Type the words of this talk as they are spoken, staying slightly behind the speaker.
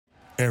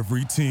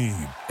Every team,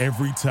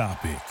 every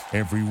topic,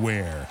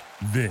 everywhere.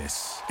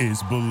 This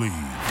is Believe.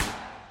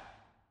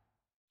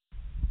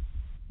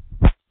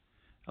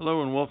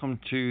 Hello and welcome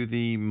to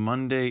the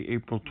Monday,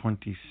 April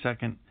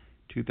 22nd,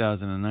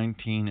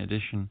 2019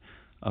 edition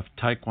of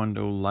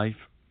Taekwondo Life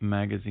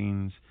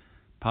Magazine's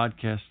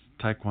podcast,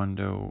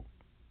 Taekwondo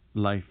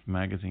Life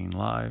Magazine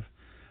Live.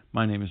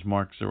 My name is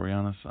Mark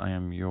Zorianis. I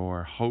am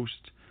your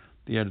host,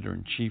 the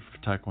editor-in-chief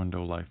of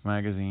Taekwondo Life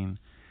Magazine,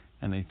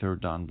 and a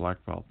third Dan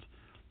Black Belt.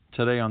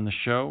 Today on the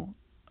show,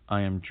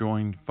 I am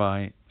joined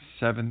by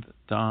 7th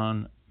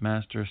Dan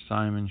Master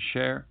Simon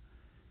Scher,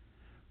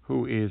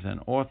 who is an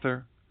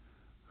author,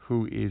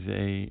 who is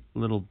a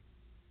little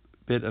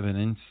bit of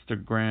an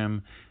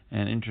Instagram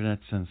and internet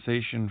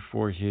sensation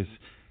for his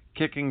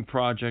kicking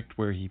project,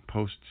 where he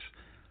posts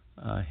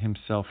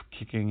himself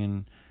kicking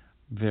in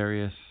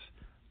various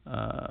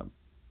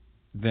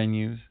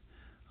venues.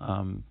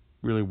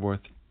 Really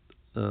worth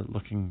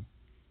looking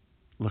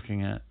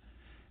at.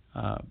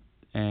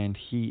 And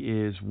he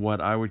is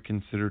what I would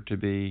consider to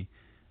be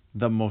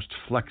the most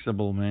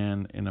flexible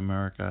man in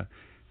America.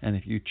 And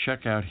if you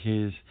check out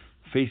his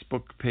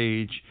Facebook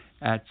page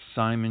at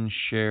Simon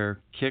Scher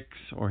Kicks,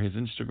 or his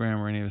Instagram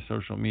or any of the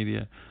social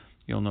media,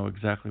 you'll know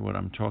exactly what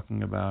I'm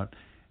talking about.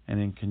 And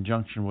in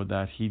conjunction with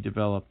that, he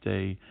developed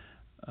a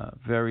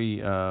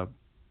very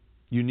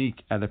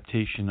unique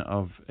adaptation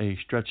of a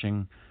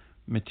stretching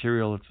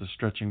material. It's a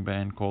stretching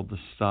band called the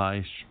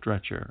Psy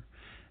Stretcher.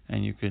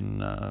 And you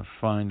can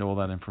find all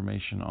that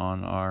information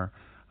on our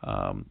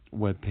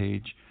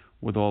webpage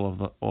with all of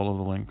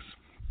the links.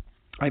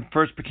 I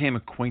first became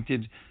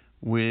acquainted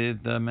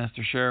with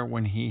Master Scher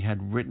when he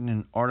had written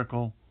an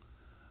article,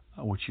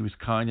 which he was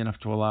kind enough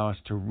to allow us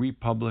to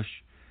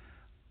republish,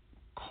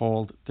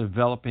 called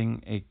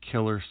 "Developing a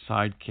Killer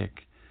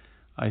Sidekick."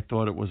 I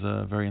thought it was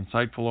a very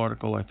insightful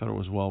article. I thought it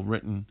was well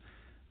written,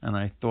 and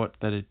I thought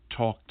that it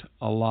talked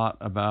a lot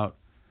about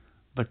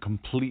the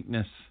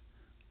completeness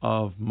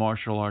of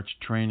martial arts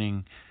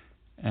training,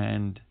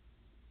 and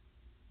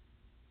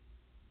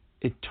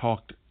it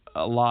talked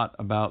a lot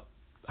about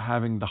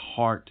having the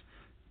heart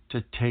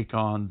to take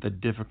on the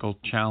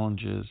difficult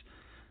challenges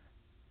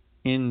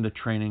in the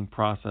training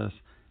process,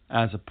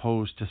 as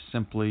opposed to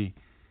simply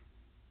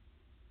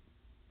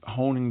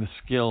honing the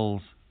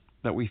skills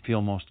that we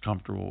feel most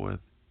comfortable with.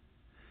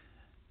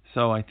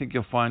 So I think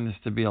you'll find this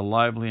to be a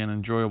lively and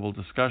enjoyable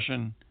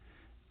discussion.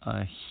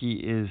 He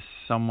is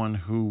someone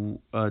who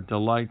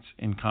delights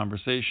in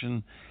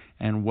conversation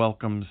and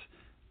welcomes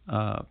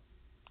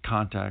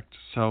contact.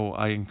 So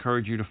I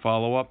encourage you to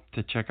follow up,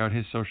 to check out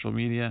his social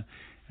media,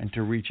 and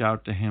to reach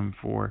out to him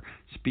for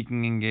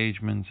speaking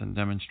engagements and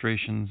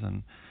demonstrations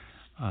and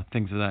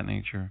things of that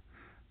nature.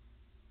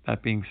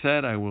 That being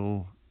said, I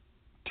will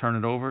turn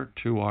it over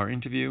to our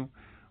interview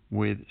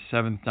with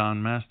 7th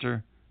Dan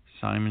Master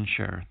Simon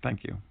Scher.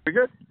 Thank you. Very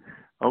good.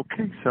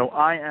 Okay, so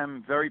I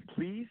am very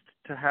pleased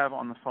to have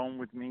on the phone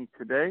with me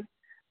today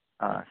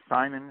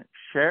Simon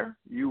Scher.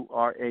 You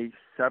are a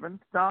 7th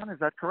Dan, is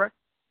that correct?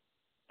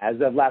 As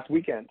of last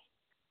weekend.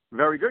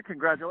 Very good.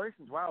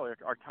 Congratulations. Wow,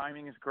 our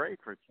timing is great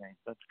for a change.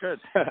 That's good.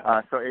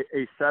 So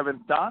a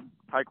 7th Dan,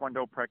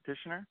 Taekwondo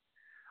practitioner,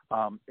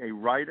 a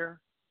writer,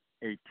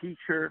 a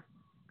teacher,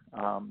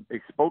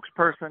 a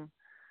spokesperson,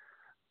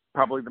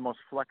 probably the most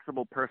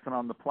flexible person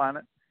on the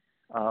planet.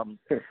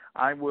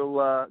 I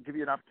will give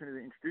you an opportunity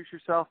to introduce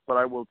yourself, but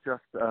I will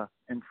just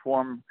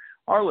inform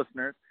our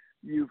listeners.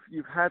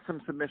 You've had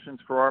some submissions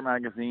for our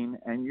magazine,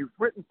 and you've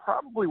written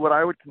probably what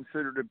I would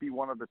consider to be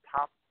one of the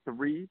top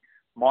 3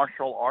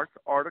 martial arts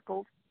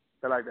articles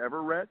that I've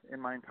ever read in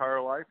my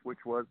entire life,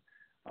 which was,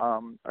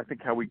 I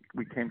think, how we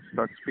came to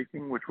start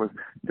speaking, which was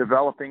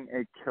Developing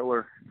a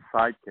Killer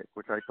Sidekick,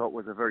 which I thought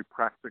was a very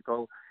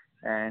practical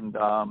and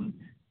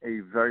a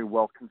very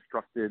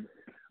well-constructed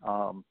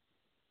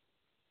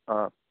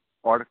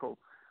article,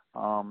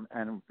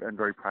 and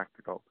very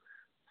practical.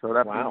 So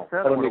that being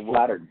said, I'm really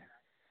flattered.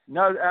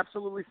 No,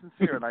 absolutely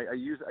sincere, and I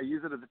use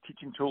it as a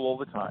teaching tool all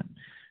the time.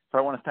 So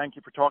I want to thank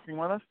you for talking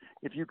with us.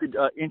 If you could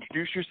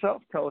introduce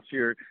yourself, tell us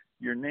your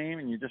name,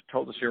 and you just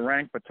told us your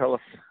rank, but tell us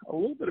a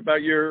little bit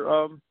about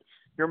your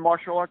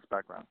martial arts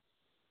background.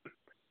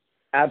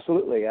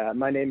 Absolutely.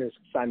 My name is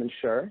Simon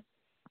Scher,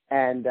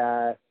 and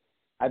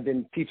I've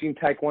been teaching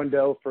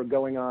Taekwondo for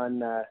going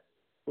on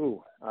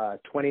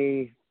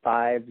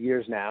 25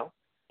 years now,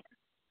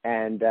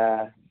 and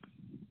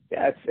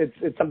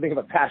it's something of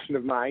a passion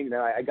of mine. You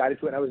know, I got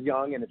into it when I was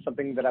young, and it's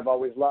something that I've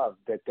always loved.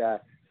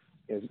 That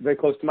is very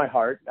close to my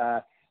heart.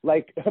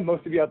 Like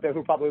most of you out there who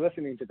are probably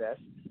listening to this,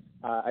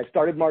 I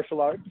started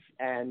martial arts,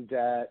 and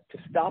to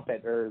stop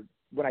it, or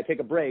when I take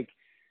a break,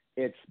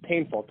 it's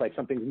painful. It's like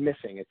something's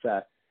missing. It's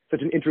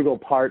such an integral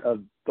part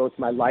of both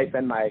my life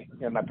and my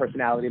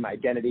personality, my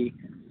identity.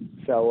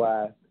 So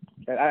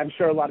I'm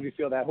sure a lot of you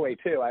feel that way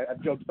too.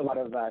 I've joked with a lot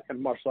of kind of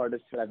martial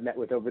artists that I've met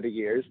with over the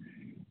years,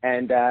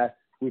 and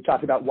we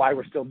talked about why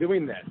we're still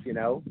doing this. You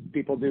know,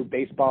 people do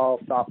baseball,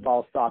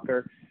 softball,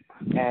 soccer,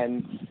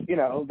 and you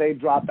know they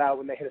drop out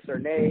when they hit a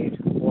certain age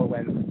or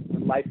when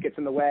life gets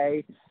in the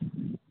way.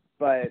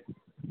 But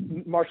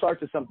martial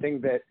arts is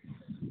something that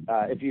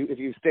if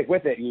you stick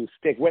with it, you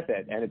stick with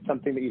it, and it's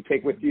something that you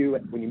take with you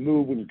when you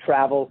move, when you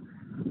travel,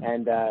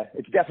 and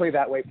it's definitely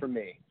that way for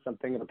me.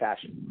 Something of a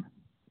passion.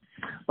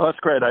 Well, that's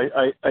great.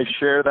 I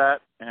share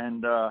that,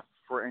 and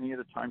for any of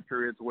the time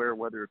periods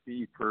whether it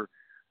be for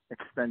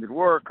extended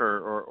work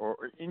or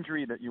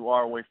injury that you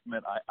are away from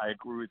it, I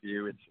agree with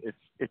you.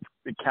 It's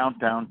the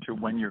countdown to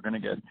when you're going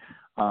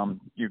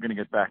to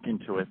get back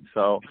into it.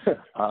 So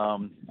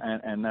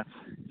and that's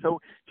so.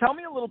 Tell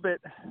me a little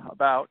bit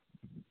about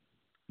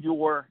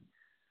your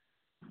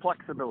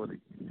flexibility.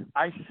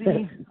 I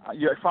see. I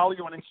follow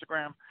you on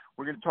Instagram.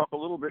 We're going to talk a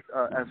little bit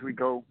as we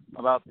go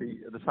about the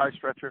side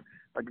stretcher.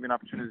 I'll give you an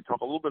opportunity to talk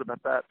a little bit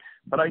about that.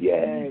 But I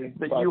see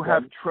that you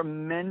have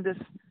tremendous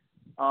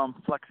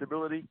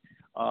flexibility,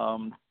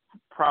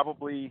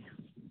 probably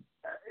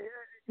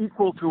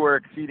equal to or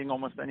exceeding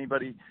almost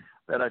anybody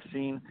that I've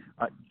seen.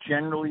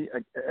 Generally,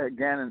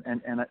 again,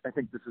 and I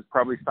think this is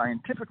probably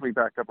scientifically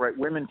backed up, right?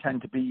 Women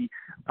tend to be,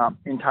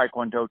 in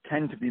Taekwondo,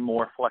 tend to be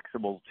more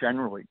flexible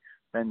generally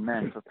than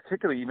men. So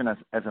particularly even as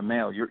a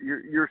male,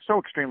 you're so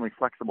extremely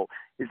flexible.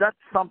 Is that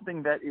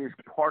something that is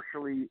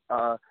partially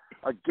a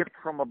gift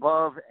from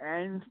above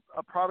and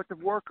a product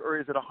of work, or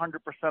is it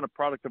 100% a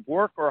product of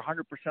work or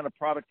 100% a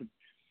product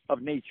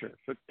of nature?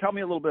 So tell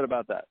me a little bit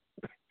about that.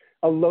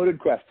 A loaded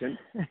question.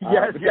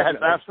 Yes,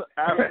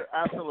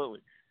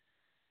 absolutely.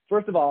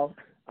 First of all,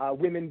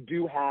 women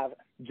do have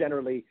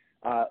generally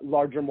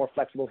larger, more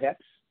flexible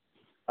hips,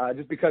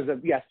 just because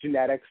of,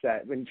 genetics.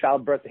 In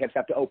childbirth, the hips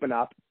have to open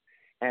up,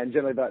 and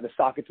generally the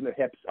sockets in the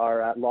hips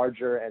are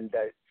larger and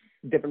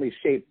differently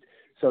shaped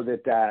so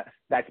that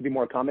that can be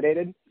more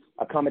accommodating.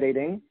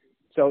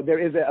 So there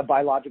is a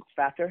biological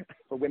factor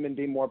for women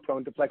being more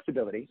prone to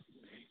flexibility.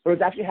 I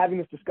was actually having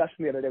this discussion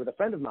the other day with a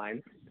friend of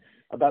mine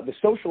about the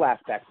social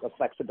aspects of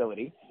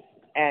flexibility,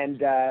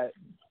 and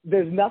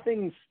there's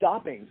nothing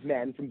stopping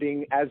men from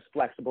being as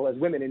flexible as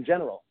women in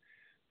general,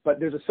 but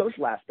there's a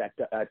social aspect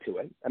to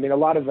it. I mean, a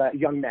lot of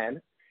young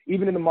men,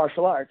 even in the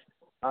martial arts,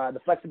 the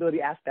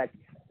flexibility aspect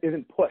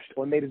isn't pushed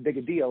or made as big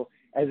a deal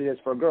as it is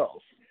for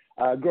girls.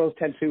 Girls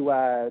tend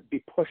to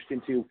be pushed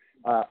into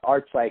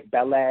arts like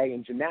ballet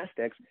and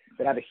gymnastics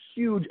that have a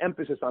huge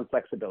emphasis on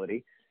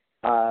flexibility,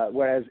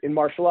 whereas in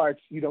martial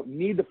arts, you don't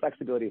need the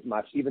flexibility as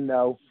much, even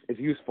though it's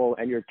useful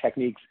and your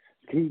techniques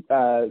can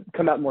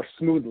come out more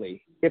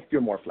smoothly if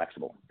you're more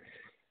flexible.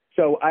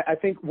 So I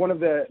think one of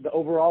the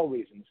overall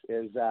reasons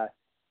is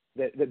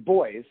that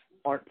boys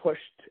aren't pushed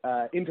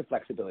into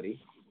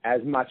flexibility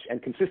as much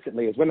and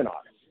consistently as women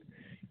are.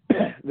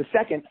 The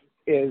second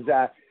is,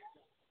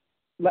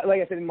 like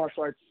I said, in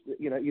martial arts,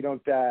 you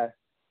don't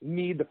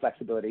need the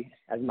flexibility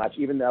as much,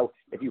 even though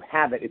if you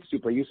have it, it's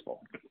super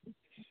useful.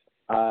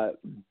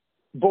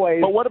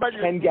 Boys but what about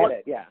can get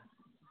it, yeah.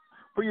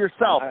 For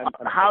yourself,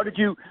 how did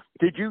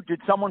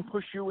someone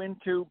push you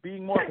into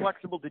being more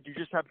flexible? Did you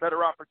just have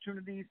better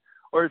opportunities,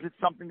 or is it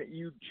something that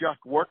you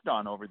just worked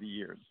on over the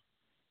years?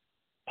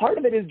 Part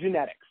of it is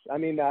genetics. I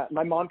mean,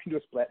 my mom can do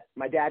a split.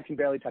 My dad can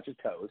barely touch his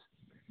toes.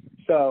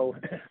 So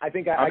I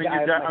think I'm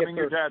in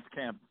your dad's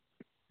camp.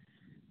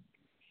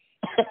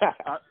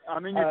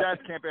 I'm in your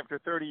dad's camp after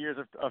 30 years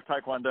of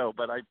Taekwondo,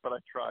 but I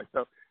try.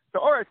 So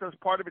all right. So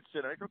part of it's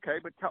genetic, okay.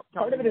 But tell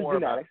part me of it more is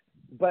genetic,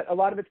 but a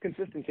lot of it's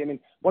consistency. I mean,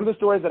 one of the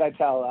stories that I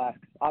tell,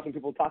 often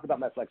people talk about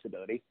my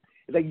flexibility,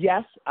 is that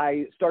yes,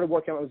 I started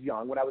working when I was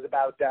young. When I was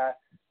about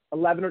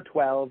 11 or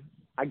 12,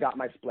 I got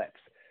my splits.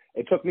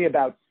 It took me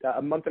about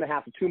a month and a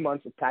half to 2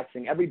 months of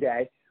practicing every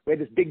day. We had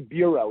this big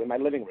bureau in my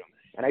living room,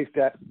 and I used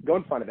to go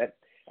in front of it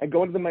and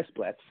go into my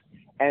splits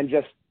and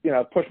just,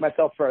 push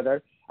myself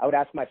further. I would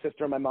ask my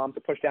sister and my mom to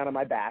push down on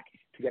my back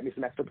to get me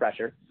some extra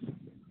pressure.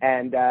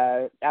 And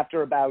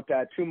after about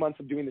 2 months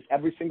of doing this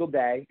every single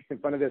day in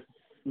front of this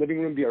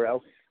living room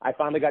bureau, I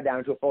finally got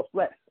down to a full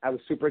split. I was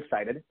super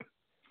excited.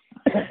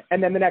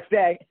 And then the next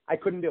day, I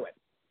couldn't do it.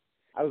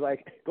 I was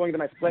like going to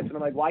my splits, and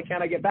I'm like, why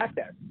can't I get back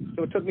there?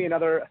 So it took me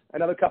another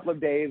couple of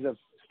days of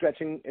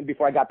stretching and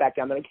before I got back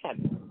down there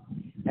again.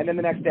 And then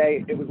the next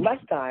day, it was less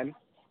time,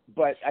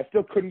 but I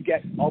still couldn't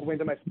get all the way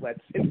into my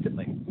splits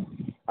instantly.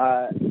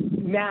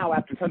 Now,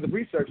 after tons of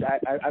research,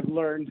 I've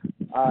learned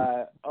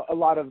a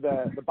lot of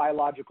the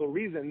biological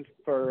reasons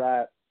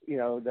for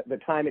the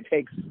time it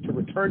takes to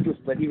return to a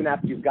split, even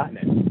after you've gotten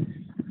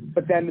it.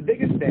 But then the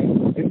biggest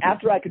thing is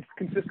after I could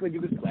consistently do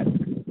the split,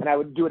 and I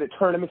would do it at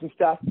tournaments and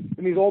stuff,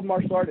 and these old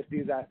martial artists,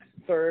 these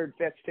 3rd,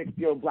 5th,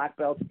 6th-year-old black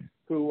belts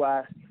who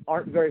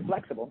aren't very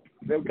flexible,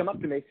 they would come up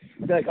to me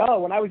and be like, oh,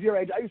 when I was your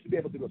age, I used to be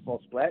able to do a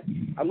full split.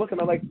 I look at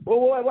them, I'm like, well,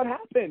 what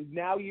happened?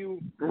 Now you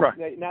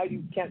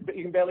can't,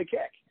 you can barely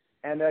kick.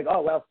 And they're like,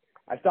 oh, well,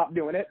 I stopped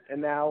doing it,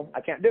 and now I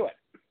can't do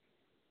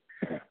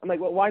it. I'm like,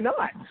 well, why not?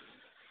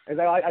 And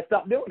they're like, I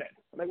stopped doing it.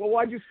 I'm like, well,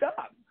 why'd you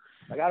stop?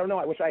 Like, I don't know.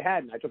 I wish I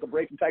hadn't. I took a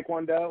break from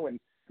Taekwondo, and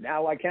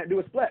now I can't do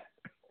a split.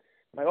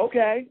 I'm like,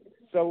 okay.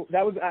 So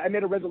I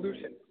made a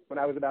resolution when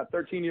I was about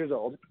 13 years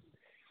old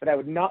that I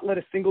would not let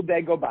a single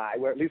day go by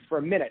where at least for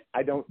a minute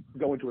I don't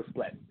go into a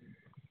split.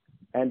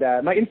 And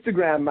my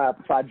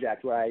Instagram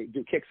project where I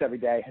do kicks every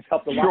day has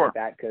helped a lot with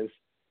that because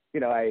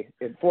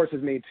it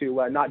forces me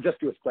to not just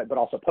do a split, but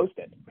also post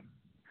it.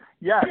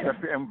 Yes,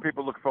 and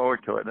people look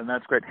forward to it, and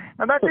that's great.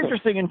 Now, that's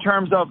interesting in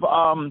terms of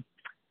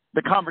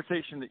the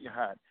conversation that you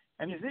had.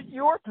 And is it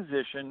your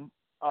position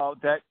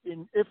that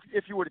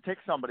if you were to take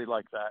somebody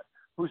like that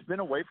who's been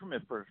away from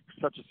it for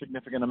such a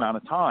significant amount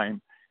of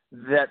time,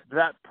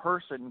 that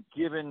person,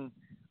 given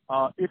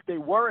if they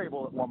were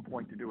able at one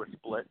point to do a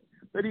split,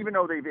 that even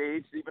though they've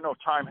aged, even though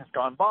time has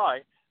gone by,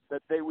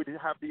 that they would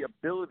have the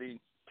ability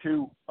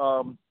to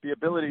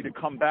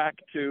come back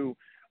to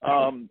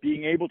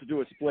being able to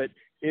do a split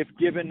if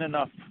given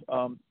enough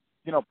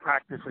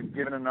practice and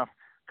given enough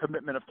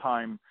commitment of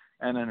time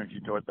and energy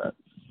toward that.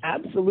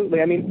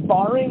 Absolutely. I mean,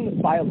 barring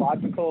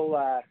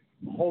biological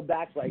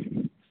holdbacks like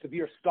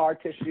severe scar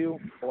tissue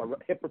or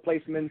hip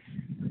replacements,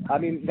 I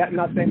mean, I'm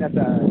not saying that's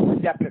a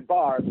definite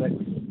bar,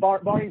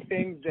 but barring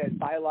things that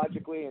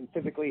biologically and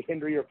physically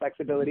hinder your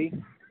flexibility,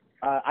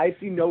 I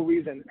see no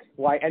reason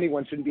why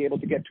anyone shouldn't be able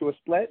to get to a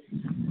split.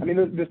 I mean,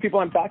 there's people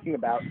I'm talking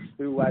about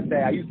who say,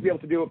 I used to be able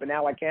to do it, but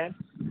now I can't.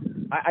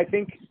 I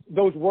think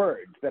those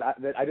words that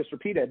I just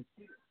repeated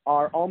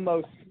are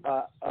almost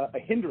a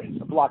hindrance,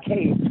 a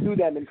blockade to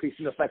them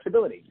increasing their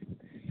flexibility.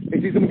 They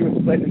see someone do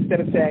a split,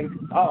 instead of saying,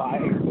 I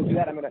will do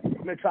that, I'm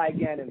gonna try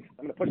again, and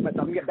I'm gonna push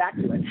myself and get back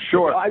to it.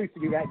 Sure. I used to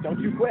do that. Don't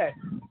you quit,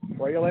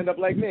 or you'll end up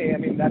like me. I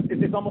mean,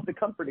 it's almost a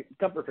comfort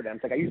for them.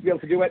 It's like, I used to be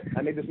able to do it.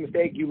 I made this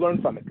mistake. You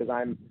learn from it because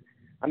I'm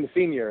the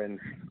senior, and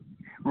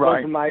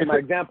learn from my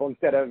example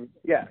instead of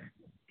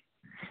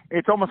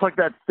It's almost like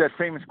that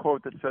famous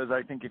quote that says,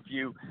 I think if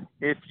you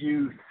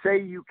say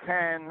you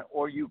can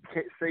or you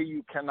say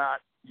you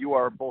cannot, you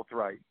are both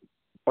right,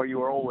 or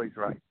you are always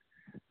right.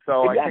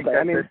 So exactly.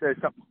 I think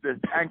that there's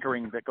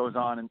anchoring that goes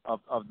on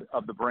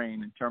of the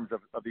brain in terms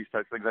of these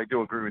types of things. I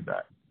do agree with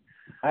that.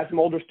 I have some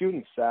older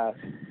students.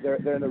 They're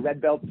in the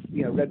red belt,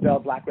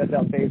 black red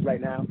belt phase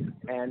right now,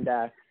 and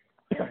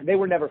they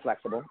were never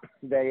flexible.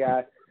 They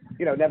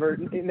were never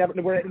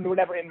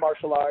in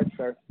martial arts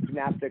or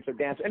gymnastics or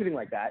dance or anything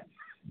like that.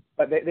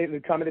 But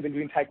they've come and they've been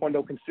doing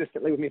Taekwondo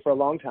consistently with me for a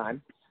long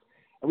time.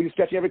 And we do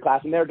stretching every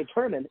class, and they're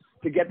determined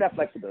to get that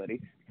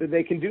flexibility so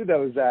they can do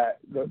those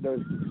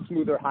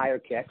smoother, higher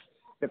kicks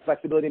that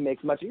flexibility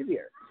makes much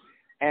easier.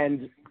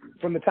 And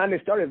from the time they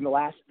started in the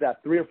last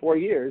 3 or 4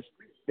 years,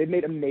 they've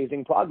made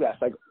amazing progress.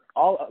 Like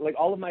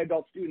all of my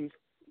adult students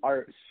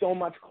are so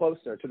much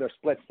closer to their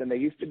splits than they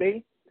used to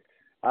be.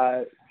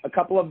 A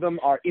couple of them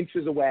are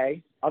inches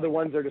away. Other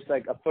ones are just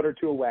like a foot or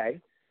two away.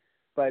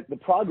 But the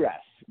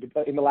progress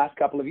in the last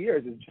couple of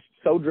years is just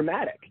so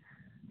dramatic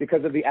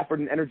because of the effort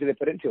and energy they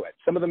put into it.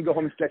 Some of them go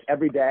home and stretch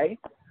every day.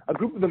 A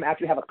group of them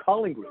actually have a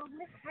calling group.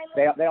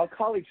 They all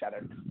call each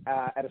other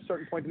at a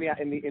certain point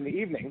in the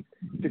evening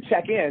to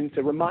check in,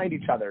 to remind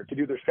each other to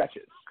do their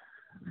stretches.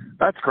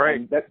 That's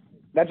great. And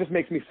that just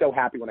makes me so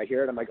happy when I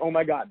hear it. I'm like, oh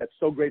my God, that's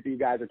so great that you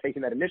guys are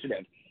taking that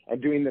initiative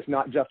and doing this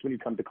not just when you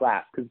come to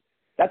class, because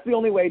that's the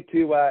only way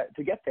to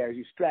get there. Is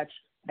you stretch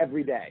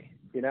every day.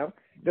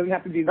 It doesn't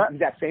have to be the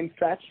exact same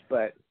stretch,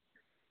 but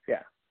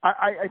yeah.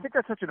 I think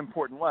that's such an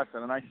important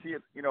lesson, and I see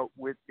it,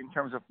 in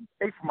terms of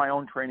from my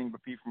own training,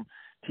 but B, from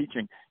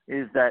teaching,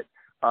 is that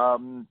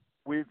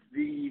with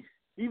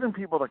even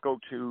people that go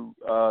to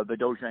the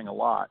Dojang a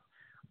lot,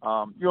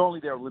 you're only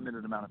there a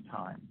limited amount of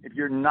time. If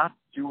you're not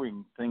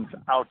doing things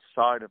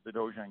outside of the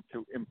Dojang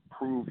to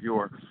improve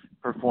your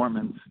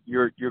performance,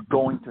 you're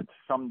going to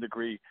some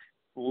degree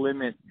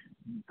limit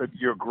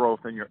your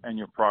growth and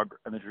your progress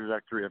and the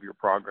trajectory of your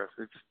progress.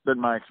 It's been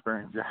my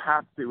experience. You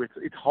have to.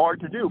 It's hard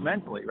to do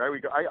mentally, right?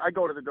 I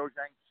go to the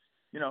Dojang,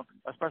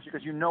 especially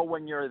because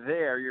when you're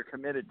there, you're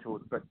committed to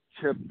it. But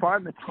to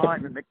find the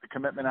time and make the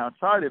commitment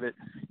outside of it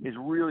is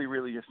really,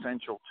 really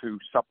essential to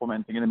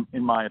supplementing it,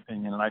 in my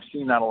opinion. And I've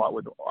seen that a lot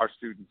with our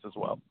students as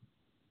well.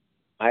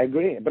 I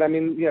agree. But I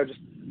mean, just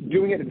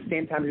doing it at the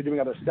same time you're doing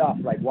other stuff,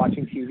 like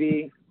watching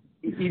TV,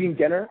 eating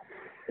dinner.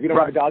 If you don't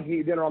have a dog, you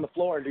eat dinner on the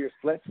floor and do your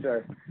splits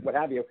or what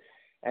have you.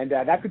 And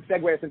that could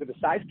segue us into the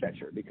side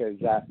stretcher, because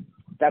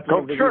that's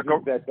one of the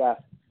reasons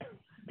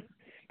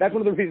that's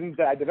one of the reasons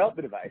that I developed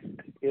the device,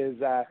 is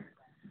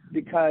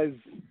because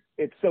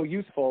it's so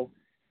useful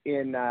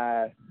in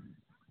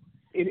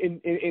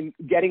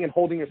getting and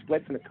holding your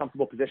splits in a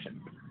comfortable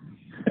position.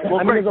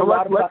 Well, there's a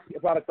lot of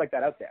products like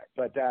that out there,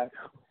 but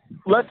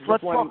let's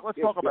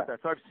talk about that.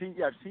 So I've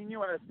seen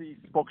you as the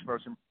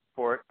spokesperson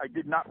for it. I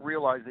did not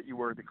realize that you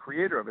were the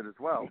creator of it as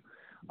well.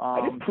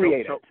 I didn't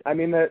create it. I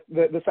mean,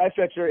 the side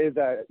stretcher is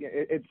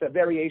it's a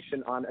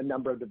variation on a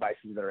number of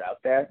devices that are out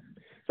there.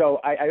 So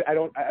I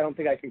don't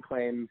think I can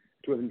claim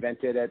to have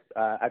invented it.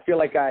 I feel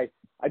like I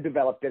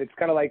developed it. It's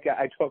kind of like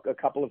I took a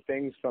couple of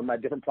things from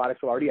different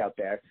products that are already out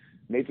there,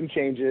 made some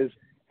changes,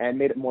 and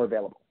made it more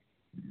available.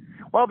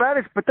 Well, that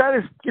is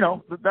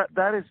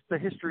the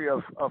history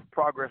of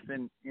progress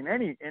in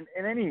any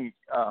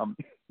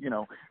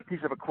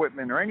piece of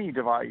equipment or any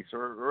device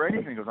or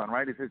anything goes on,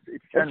 right? It's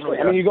generally.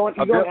 I mean, you go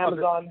on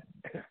Amazon.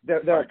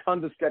 There are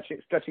tons of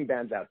stretching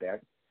bands out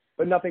there,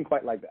 but nothing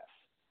quite like this.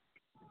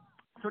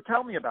 So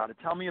tell me about it.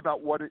 Tell me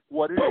about what it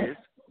is.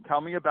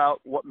 Tell me about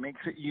what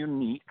makes it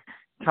unique.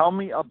 tell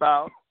me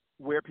about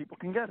where people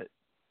can get it.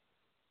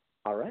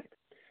 All right.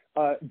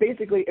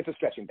 Basically, it's a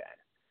stretching band,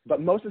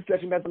 but most of the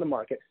stretching bands on the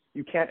market,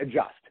 you can't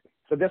adjust.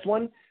 So this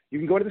one, you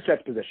can go to the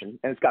stretch position,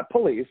 and it's got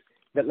pulleys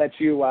that let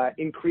you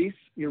increase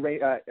the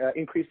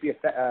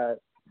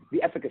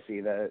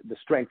efficacy, the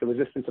strength, the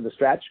resistance of the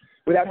stretch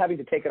without having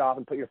to take it off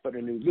and put your foot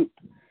in a new loop.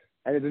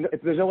 And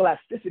there's no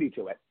elasticity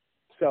to it.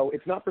 So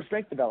it's not for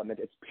strength development.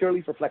 It's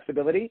purely for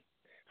flexibility.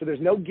 So there's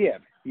no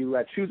give. You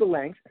choose a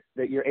length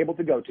that you're able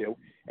to go to,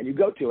 and you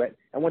go to it.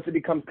 And once it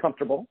becomes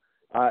comfortable,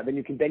 then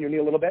you can bend your knee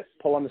a little bit,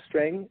 pull on the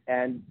string,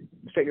 and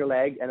straighten your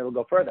leg, and it'll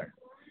go further.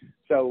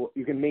 So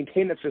you can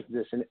maintain that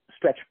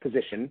stretch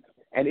position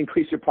and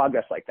increase your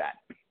progress like that.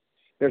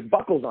 There's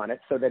buckles on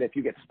it so that if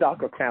you get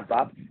stuck or cramp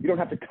up, you don't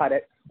have to cut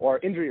it or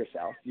injure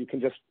yourself. You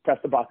can just press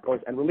the buckles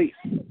and release.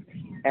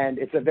 And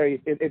it's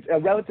a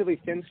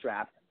relatively thin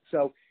strap.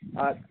 So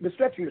the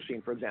stretching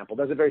machine, for example,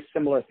 does a very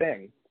similar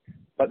thing.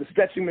 But the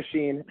stretching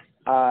machine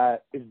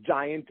is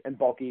giant and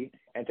bulky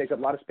and takes up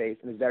a lot of space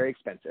and is very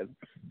expensive.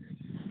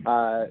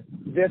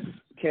 This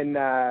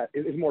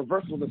is more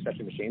versatile than the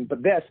stretching machine,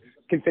 but this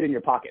can fit in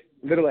your pocket.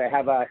 Literally, I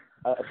have a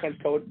trench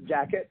coat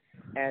jacket,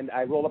 and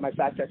I roll up my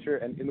side stretcher,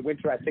 and in the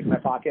winter, I stick it in my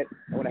pocket,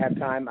 and when I have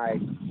time, I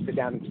sit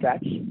down and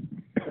stretch.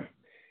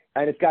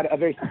 And it's got a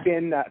very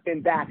thin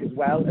back as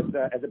well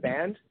as a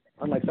band,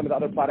 unlike some of the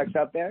other products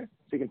out there.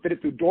 So you can fit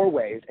it through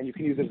doorways, and you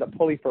can use it as a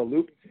pulley for a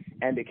loop,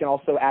 and it can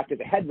also act as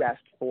a headrest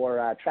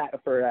for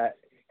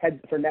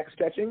neck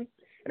stretching,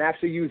 and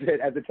actually use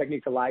it as a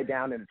technique to lie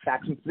down in a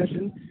traction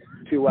position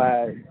to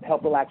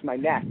help relax my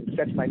neck and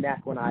stretch my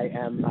neck when I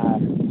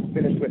am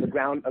finished with a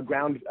ground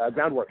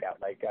workout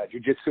like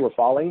jiu-jitsu or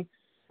falling.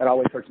 That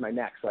always hurts my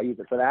neck, so I use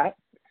it for that.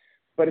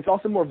 But it's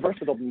also more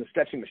versatile than the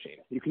stretching machine.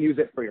 You can use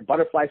it for your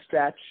butterfly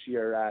stretch,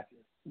 your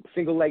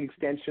single leg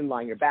extension,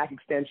 lying your back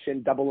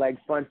extension, double leg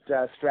front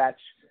stretch.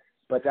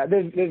 But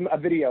there's a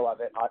video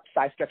of it on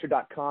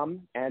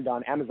SciStretcher.com and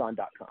on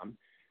Amazon.com.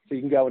 So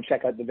you can go and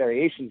check out the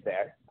variations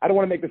there. I don't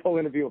want to make this whole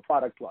interview a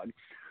product plug.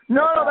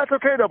 No, that's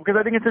okay, though, because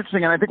I think it's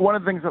interesting. And I think one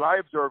of the things that I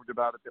observed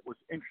about it that was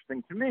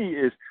interesting to me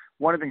is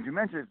one of the things you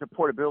mentioned is the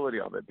portability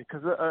of it,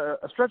 because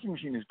a stretching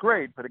machine is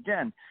great. But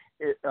again,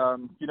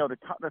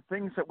 the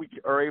things that we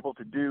are able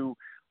to do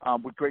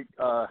with great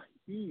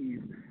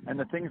ease and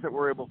the things that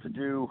we're able to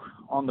do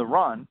on the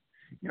run,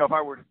 if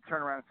I were to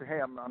turn around and say,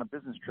 hey, I'm on a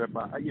business trip,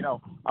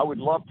 I would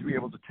love to be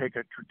able to take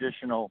a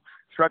traditional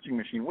stretching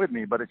machine with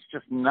me, but it's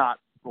just not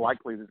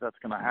likely that that's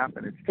going to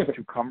happen. It's just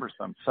too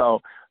cumbersome. So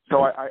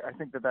I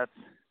think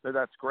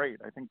that's great.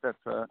 I think that's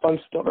a fun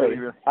story.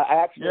 I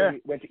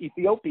actually went to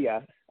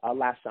Ethiopia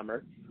last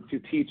summer to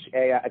teach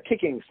a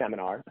kicking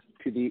seminar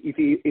to the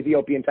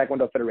Ethiopian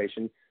Taekwondo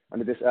Federation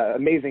under this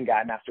amazing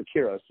guy, Master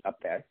Kiros, up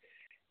there.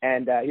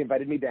 And he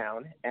invited me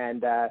down,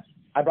 and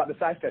I brought the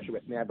side stretcher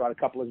with me. I brought a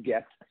couple of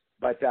gifts,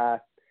 but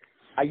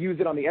I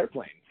used it on the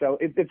airplane. So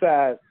I think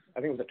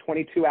it was a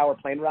 22-hour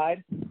plane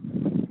ride.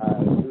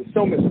 It was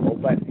so miserable,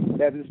 but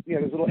there's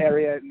this little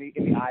area in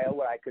the aisle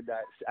where I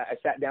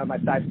sat down my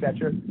side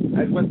stretcher.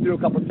 I just went through a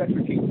couple of stretch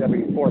routines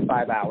every 4 or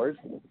 5 hours.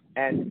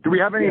 And do we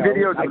have any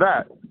videos of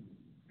that?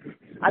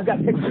 I've got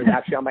pictures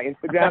actually on my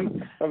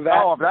Instagram of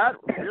that. Oh, of that?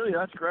 Really?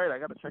 That's great. I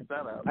got to check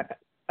that out.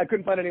 I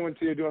couldn't find anyone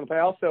to do it. But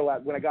also,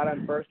 when I got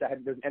on first,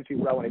 there's an empty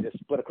row, and I just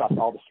split across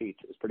all the seats.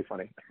 It was pretty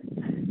funny.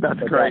 That's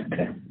great.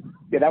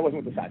 Yeah, that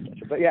wasn't with the side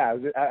stretcher. But yeah,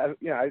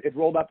 it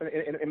rolled up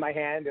in my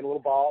hand in a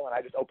little ball, and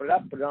I just opened it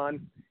up, put it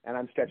on, and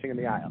I'm stretching in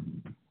the aisle.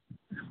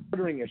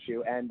 Ordering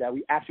issue, and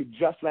we actually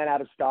just ran out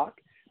of stock,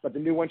 but the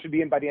new one should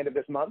be in by the end of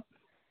this month.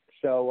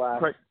 So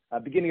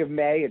beginning of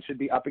May, it should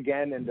be up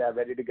again and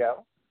ready to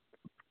go.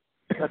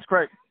 That's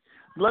great.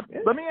 Let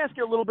me ask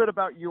you a little bit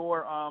about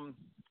your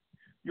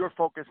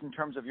focus in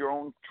terms of your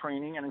own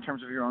training and in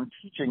terms of your own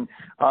teaching.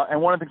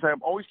 And one of the things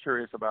I'm always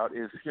curious about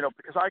is,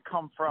 because I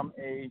come from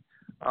a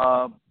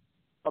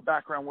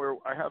background where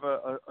I have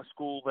a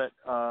school that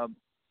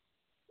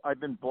I've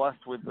been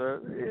blessed with.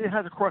 It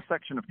has a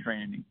cross-section of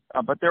training,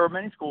 but there are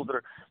many schools that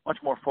are much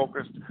more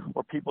focused,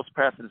 or People's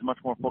Path that is much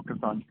more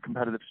focused on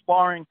competitive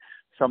sparring,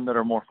 some that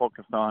are more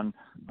focused on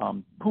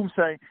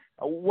Poomsae.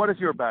 What is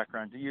your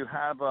background? Do you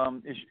have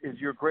is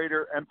your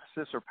greater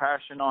emphasis or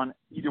passion on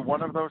either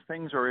one of those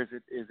things, or is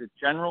it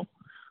general?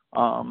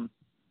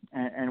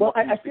 And well,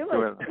 I feel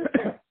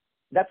like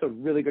that's a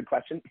really good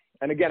question.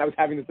 And again, I was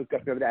having this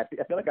discussion the other day.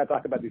 I feel like I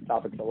talk about these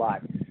topics a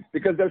lot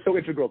because they're so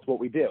integral to what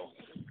we do.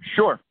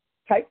 Sure.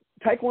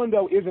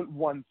 Taekwondo isn't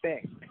one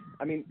thing.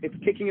 I mean, it's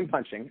kicking and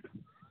punching,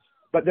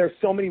 but there's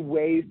so many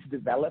ways to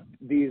develop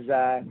these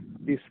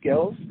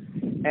skills.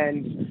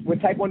 And when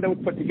Taekwondo was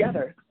put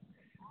together,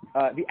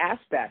 the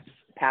aspects,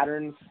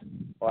 patterns,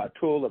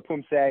 tool or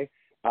Poomsae,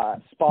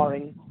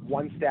 sparring,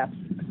 one-steps,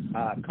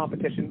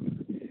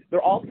 competition,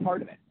 they're all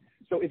part of it.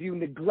 So if you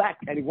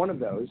neglect any one of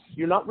those,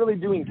 you're not really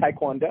doing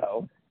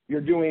Taekwondo.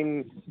 You're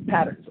doing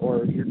patterns,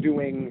 or you're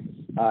doing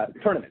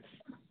tournaments.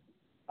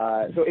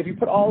 So if you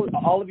put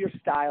all of your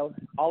style,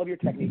 all of your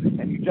techniques,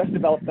 and you just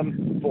develop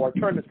them for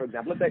tournaments, for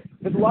example, let's say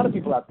there's a lot of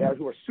people out there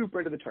who are super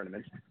into the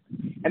tournaments,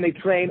 and they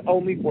train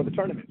only for the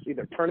tournaments,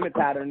 either tournament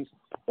patterns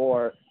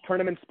or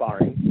tournament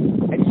sparring.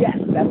 And yes,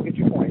 that'll get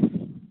you points,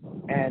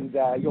 and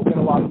you'll win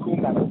a lot of cool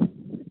medals.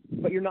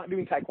 But you're not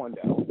doing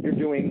Taekwondo. You're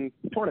doing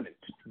tournament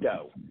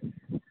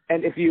do.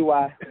 And if you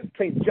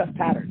train just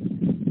patterns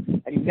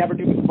and you never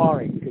do the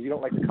sparring because you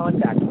don't like the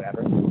contact or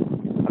whatever,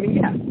 I mean,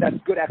 yes, that's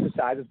good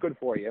exercise. It's good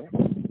for you.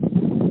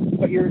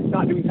 But you're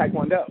not doing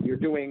Taekwondo. You're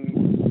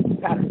doing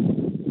patterns.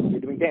 You're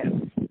doing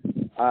dance.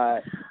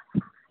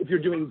 If you're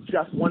doing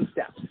just one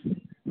step,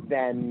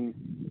 then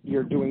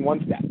you're doing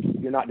one step.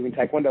 You're not doing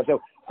Taekwondo. So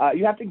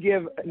you have to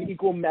give an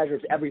equal measure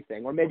to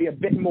everything, or maybe a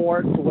bit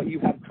more to what you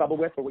have trouble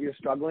with or what you're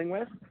struggling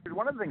with.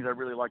 One of the things I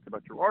really liked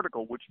about your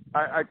article, which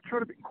I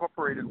sort of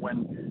incorporated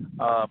when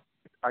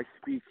I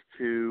speak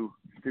to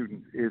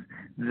students, is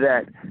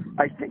that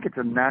I think it's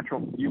a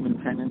natural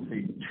human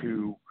tendency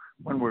to,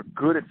 when we're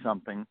good at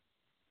something,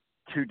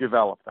 to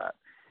develop that.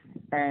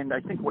 And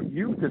I think what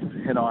you just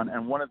hit on,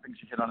 and one of the things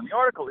you hit on in the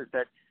article, is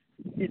that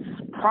it's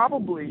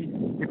probably,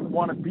 if we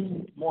want to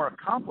be more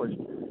accomplished,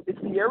 it's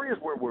the areas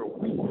where we're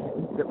weak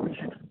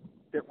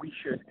that we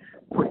should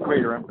put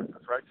greater emphasis,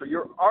 right? So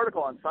your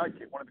article on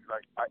sidekick, one of the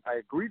things I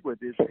agreed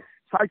with is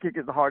sidekick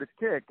is the hardest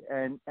kick,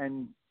 and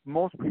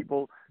most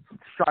people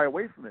shy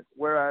away from it,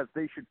 whereas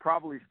they should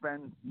probably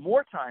spend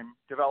more time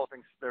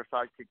developing their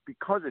sidekick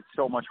because it's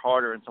so much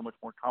harder and so much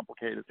more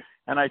complicated.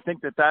 And I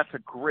think that that's a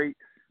great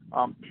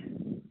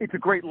it's a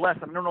great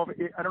lesson. I don't know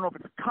if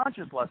it's a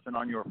conscious lesson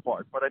on your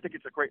part, but I think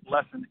it's a great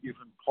lesson that you've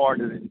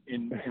imparted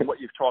in what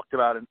you've talked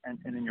about and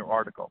in your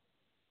article.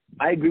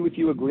 I agree with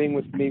you, agreeing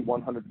with me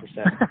 100%.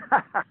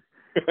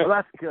 Well,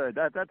 that's good.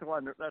 That's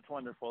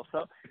wonderful.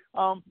 So,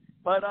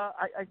 but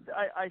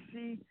I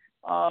see.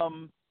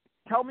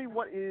 Tell me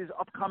what is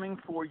upcoming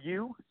for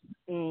you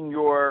in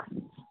your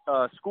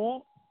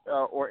school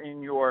or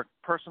in your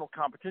personal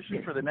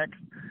competition for the next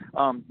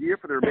year,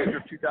 for the remainder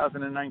of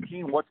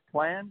 2019. What's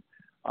planned?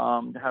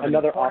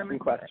 Another awesome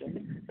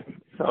question.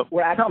 So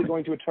we're actually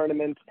going to a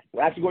tournament.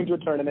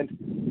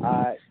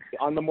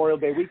 On Memorial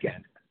Day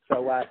weekend.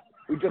 So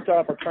we just started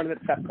up our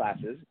tournament prep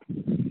classes,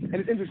 and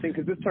it's interesting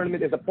because this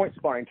tournament is a point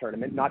sparring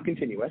tournament, not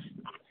continuous.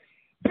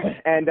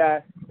 And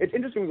it's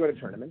interesting we go to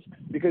tournaments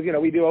because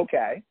we do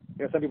okay.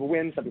 Some people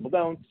win, some people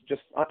don't,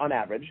 just on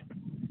average.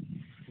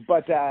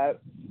 But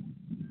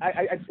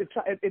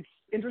it's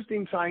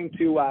interesting trying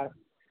to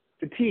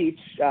teach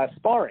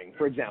sparring,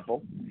 for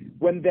example,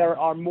 when there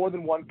are more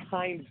than one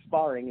kind of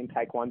sparring in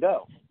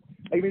Taekwondo.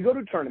 Like if you go to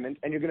a tournament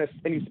and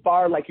you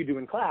spar like you do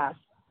in class,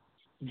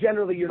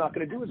 generally you're not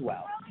going to do as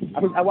well.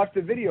 I watched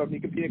a video of me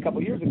compete a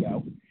couple years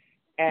ago,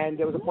 and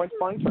there was a point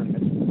sparring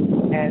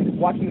tournament. And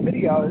watching the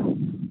video,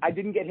 I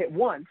didn't get hit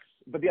once,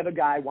 but the other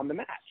guy won the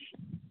match.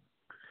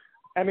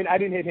 I mean, I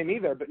didn't hit him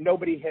either, but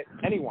nobody hit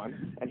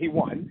anyone, and he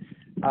won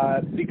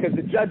because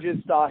the judges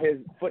saw his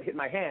foot hit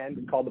my hand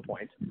and called the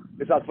point.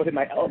 They saw his foot hit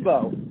my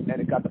elbow,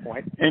 and it got the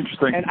point.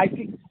 Interesting. And I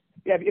think,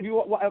 if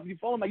you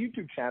follow my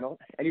YouTube channel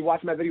and you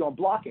watch my video on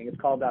blocking, it's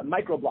called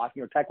micro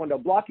blocking or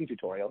Taekwondo blocking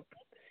tutorial.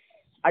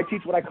 I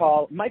teach what I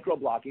call micro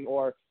blocking,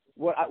 or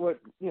what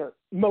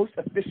most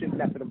efficient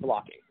method of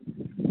blocking.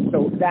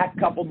 So that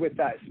coupled with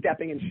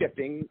stepping and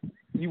shifting,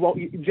 you'll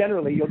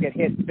get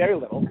hit very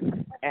little,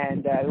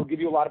 and it'll give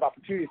you a lot of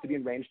opportunities to be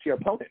in range to your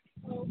opponent.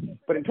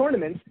 But in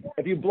tournaments,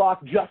 if you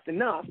block just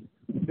enough,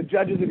 the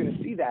judges are going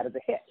to see that as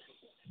a hit.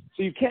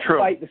 So you can't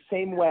fight the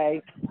same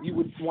way you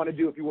would want to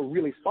do if you were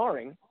really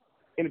sparring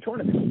in a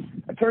tournament.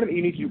 A tournament,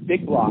 you need to do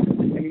big blocks,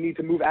 and you need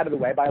to move out of the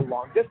way by a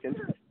long distance.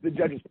 The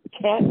judges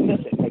can't miss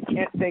it. They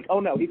can't think, oh,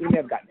 no, he may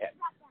have gotten hit.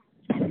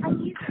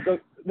 So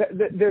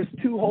there's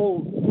two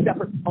whole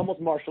separate,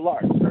 almost martial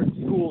arts, or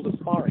schools of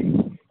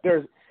sparring.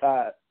 There's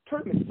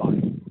tournament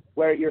sparring,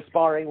 where you're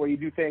sparring, where you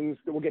do things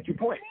that will get you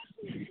points,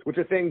 which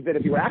are things that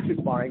if you were actually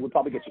sparring would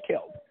probably get you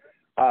killed.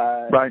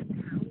 Right.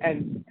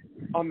 And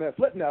on the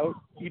flip note,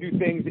 you do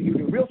things that you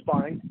do real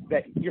sparring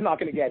that you're not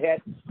going to get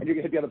hit, and you're going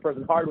to hit the other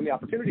person hard when the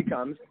opportunity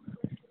comes.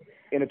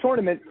 In a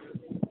tournament,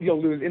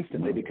 you'll lose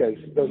instantly because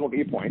those won't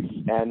get you points,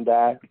 and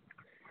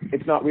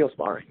it's not real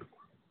sparring.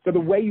 So the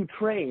way you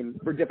train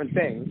for different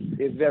things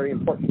is very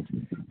important.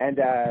 And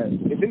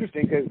it's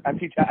interesting because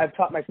I've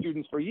taught my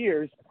students for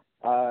years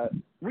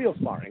real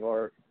sparring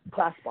or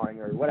class sparring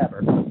or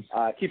whatever,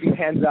 keeping your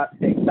hands up,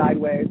 staying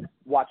sideways,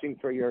 watching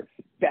for your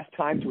best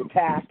time to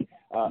attack,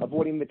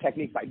 avoiding the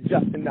technique by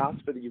just enough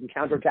so that you can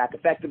counterattack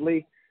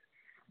effectively.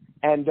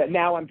 And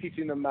now I'm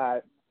teaching them,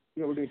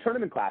 we're doing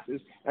tournament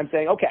classes. I'm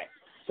saying, okay,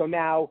 so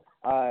now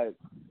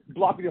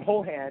block with your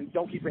whole hand,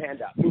 don't keep your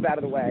hand up, move out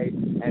of the way,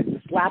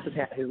 and slap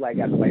his leg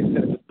out of the way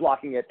instead of just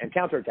blocking it and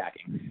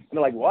counterattacking. And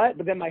they're like, what?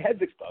 But then my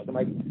head's exposed. I'm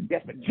like,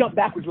 yes, but jump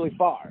backwards really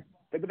far.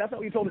 Like, but that's not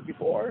what you told us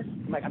before.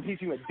 I'm like, I'm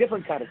teaching you a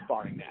different kind of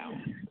sparring now.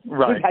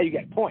 Right. This is how you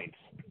get points.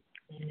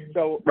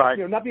 So, right.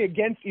 Nothing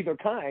against either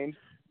kind,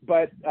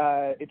 but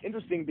it's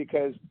interesting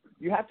because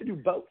you have to do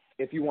both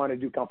if you want to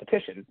do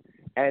competition.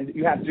 And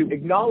you have to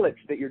acknowledge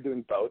that you're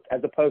doing both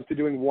as opposed to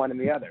doing one and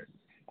the other.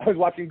 I was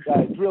watching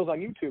drills on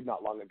YouTube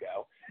not long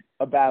ago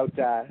about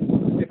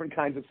different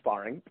kinds of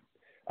sparring.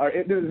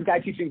 There was a guy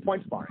teaching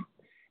point sparring,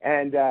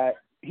 and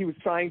he was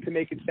trying to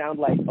make it sound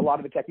like a lot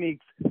of the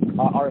techniques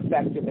are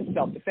effective as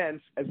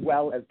self-defense as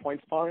well as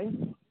point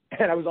sparring.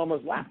 And I was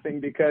almost laughing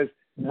because,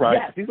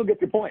 yes, these will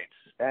get your points,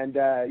 and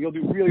you'll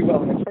do really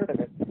well in a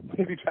tournament.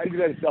 If you try to do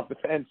that as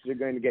self-defense, you're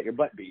going to get your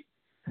butt beat.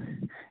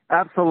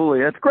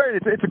 Absolutely. It's great.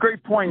 It's a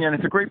great point, and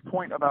it's a great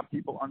point about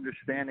people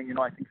understanding. You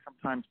know, I think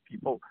sometimes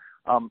people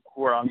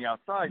who are on the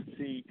outside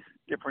see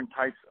different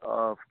types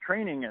of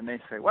training, and they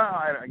say, well,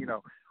 I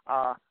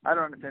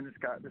don't understand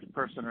this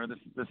person or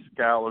this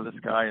gal or this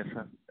guy is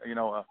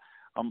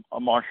a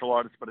martial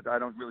artist, but I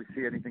don't really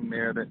see anything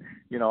there that,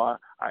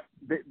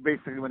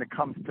 basically when it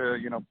comes to,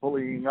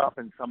 bullying up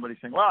and somebody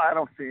saying, well, I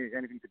don't see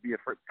anything to be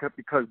afraid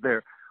because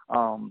they're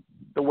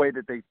the way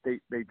that they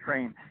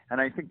train. And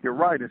I think you're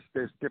right.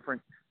 There's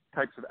different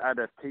types of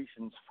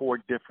adaptations for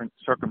different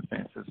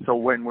circumstances. So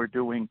when we're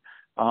doing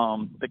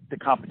the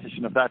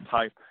competition of that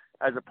type,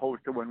 as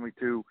opposed to when we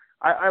do,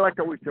 I like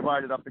to always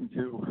divide it up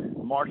into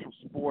martial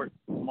sport,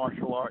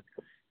 martial art,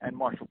 and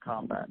martial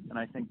combat. And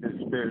I think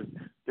there's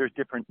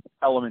different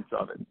elements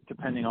of it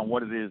depending on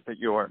what it is that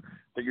you're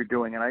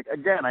doing. And I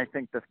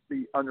think that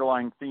the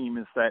underlying theme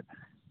is that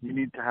you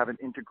need to have an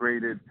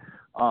integrated,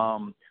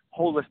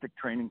 holistic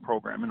training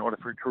program in order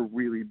for it to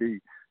really be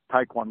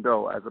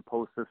Taekwondo, as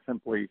opposed to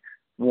simply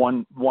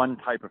one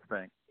type of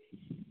thing.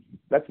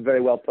 That's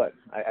very well put.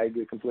 I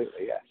agree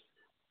completely. Yes.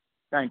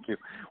 Thank you.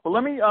 Well,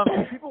 let me.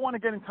 If people want to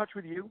get in touch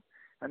with you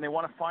and they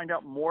want to find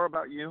out more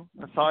about you,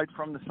 aside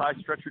from the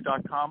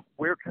SideStretcher.com,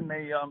 where can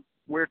they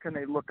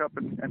look up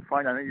and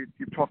find out? I know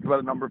you've talked about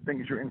a number of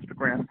things, your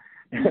Instagram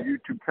and your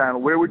YouTube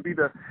channel. Where would be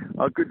a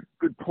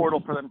good portal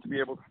for them to be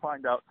able to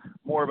find out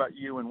more about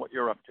you and what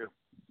you're up to?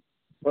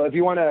 Well, if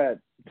you want to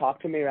talk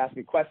to me or ask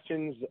me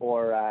questions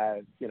or,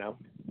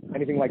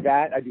 anything like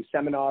that, I do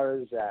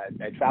seminars,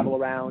 I travel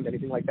around,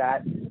 anything like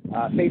that.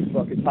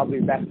 Facebook is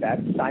probably the best bet.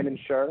 Simon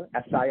Scher,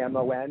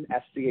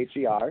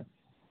 SimonScher.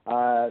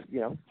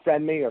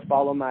 Friend me or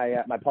follow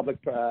my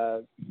public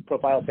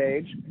profile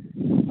page.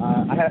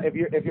 If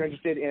you're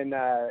interested in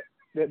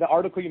the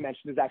article you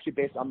mentioned is actually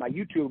based on my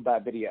YouTube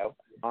video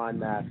on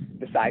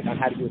the site on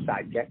how to do a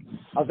side kick.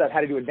 I also have how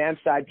to do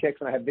advanced side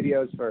kicks, and I have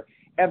videos for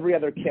every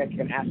other kick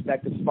and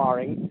aspect of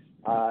sparring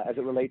as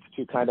it relates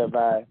to kind of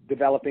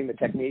developing the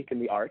technique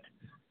and the art.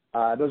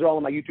 Those are all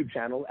on my YouTube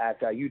channel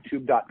at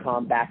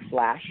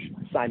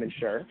youtube.com/Simon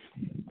Scher.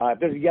 If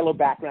there's a yellow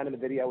background in the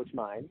video, it's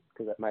mine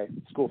because my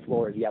school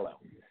floor is yellow.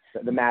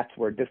 The mats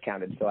were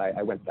discounted, so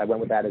I went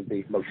with that as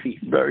the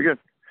motif. Very good.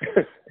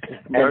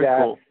 Very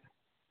cool.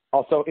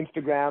 Also,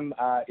 Instagram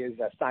is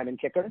Simon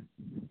Kicker.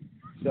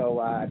 So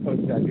I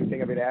post a new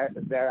thing every day.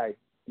 There, I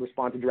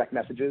respond to direct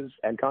messages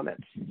and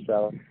comments.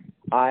 So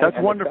that's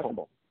wonderful.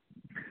 Accessible.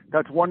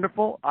 That's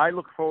wonderful. I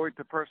look forward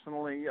to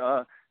personally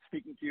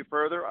speaking to you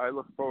further. I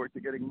look forward to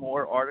getting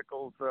more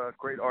articles,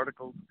 great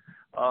articles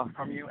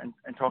from you and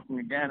talking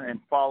again and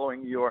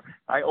following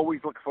I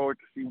always look forward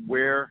to see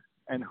where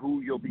and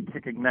who you'll be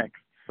kicking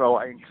next. So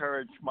I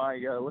encourage my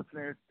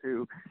listeners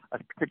to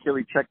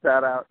particularly check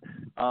that out.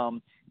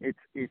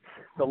 It's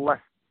the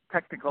less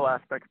technical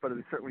aspects, but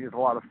it certainly is a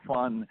lot of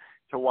fun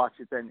to watch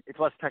it. Then it's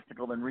less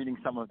technical than reading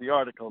some of the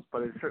articles,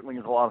 but it certainly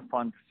is a lot of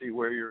fun to see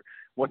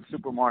what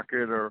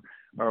supermarket or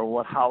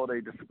what holiday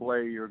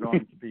display you're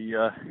going to be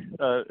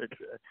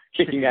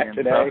kicking at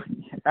today. So,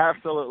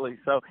 absolutely.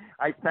 So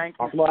I thank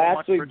you so much. I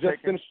actually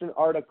just finished an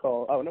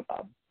article. Oh, no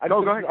problem. I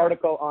just finished an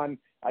article on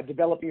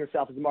developing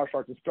yourself as a martial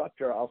arts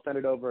instructor. I'll send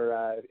it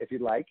over if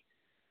you'd like.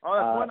 Oh,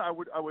 that's fun. I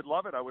would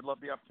love it. I would love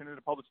the opportunity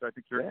to publish it. I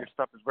think your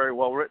stuff is very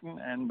well written,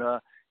 and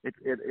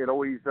it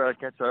always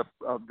gets a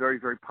very,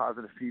 very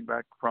positive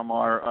feedback from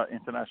our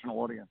international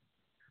audience.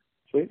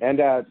 Sweet.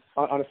 And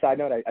on a side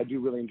note, I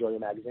do really enjoy your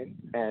magazine.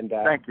 And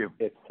thank you.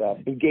 It's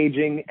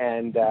engaging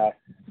and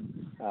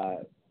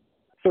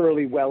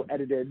thoroughly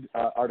well-edited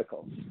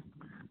articles.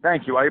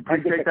 Thank you. I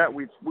appreciate that.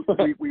 We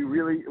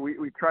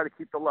really try to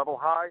keep the level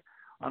high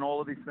on all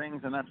of these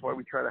things, and that's why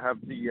we try to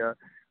have the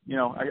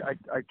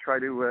I try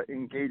to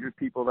engage with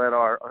people that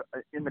are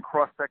in the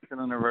cross section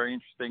and are very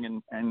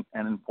interesting and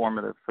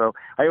informative. So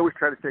I always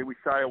try to say we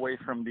shy away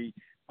from the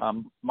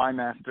my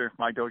master,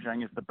 my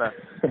Dojang is the best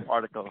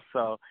article.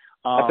 So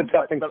that's a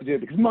tough thing to do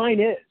because mine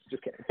is.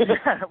 Just kidding.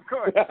 Yeah, of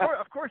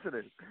course it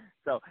is.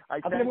 So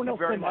I thank you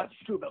very much.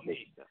 That's true about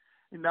me.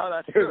 No,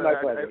 that's true.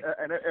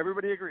 And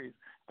everybody agrees.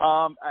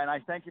 And I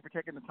thank you for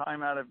taking the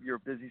time out of your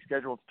busy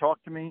schedule to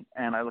talk to me.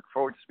 And I look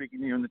forward to speaking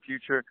to you in the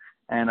future.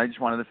 And I just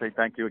wanted to say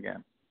thank you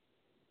again.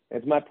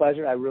 It's my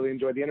pleasure. I really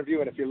enjoyed the interview.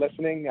 And if you're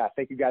listening,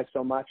 thank you guys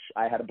so much.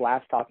 I had a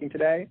blast talking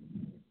today.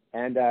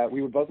 And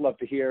we would both love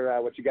to hear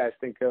what you guys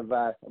think of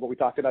what we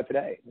talked about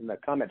today in the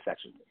comment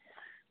section.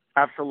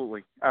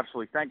 Absolutely.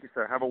 Absolutely. Thank you,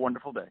 sir. Have a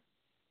wonderful day.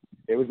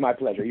 It was my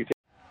pleasure. You too.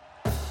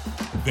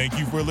 Thank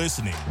you for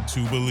listening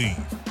to Believe.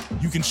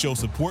 You can show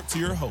support to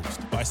your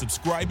host by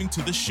subscribing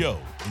to the show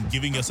and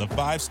giving us a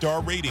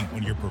 5-star rating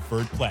on your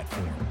preferred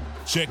platform.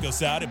 Check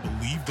us out at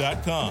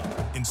Believe.com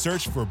and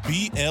search for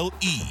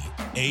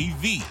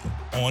BLEAV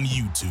on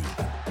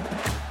YouTube.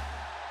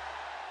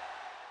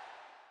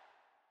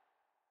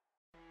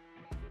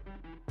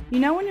 You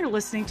know when you're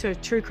listening to a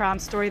true crime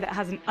story that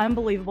has an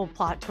unbelievable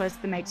plot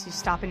twist that makes you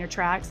stop in your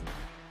tracks?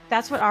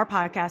 That's what our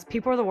podcast,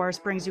 People Are the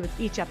Worst, brings you with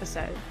each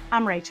episode.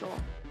 I'm Rachel.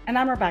 And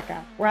I'm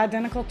Rebecca. We're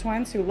identical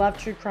twins who love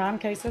true crime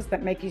cases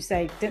that make you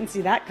say, didn't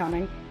see that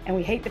coming, and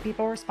we hate the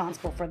people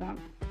responsible for them.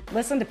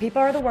 Listen to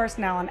People Are the Worst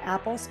now on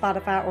Apple,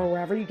 Spotify, or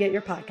wherever you get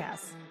your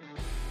podcasts.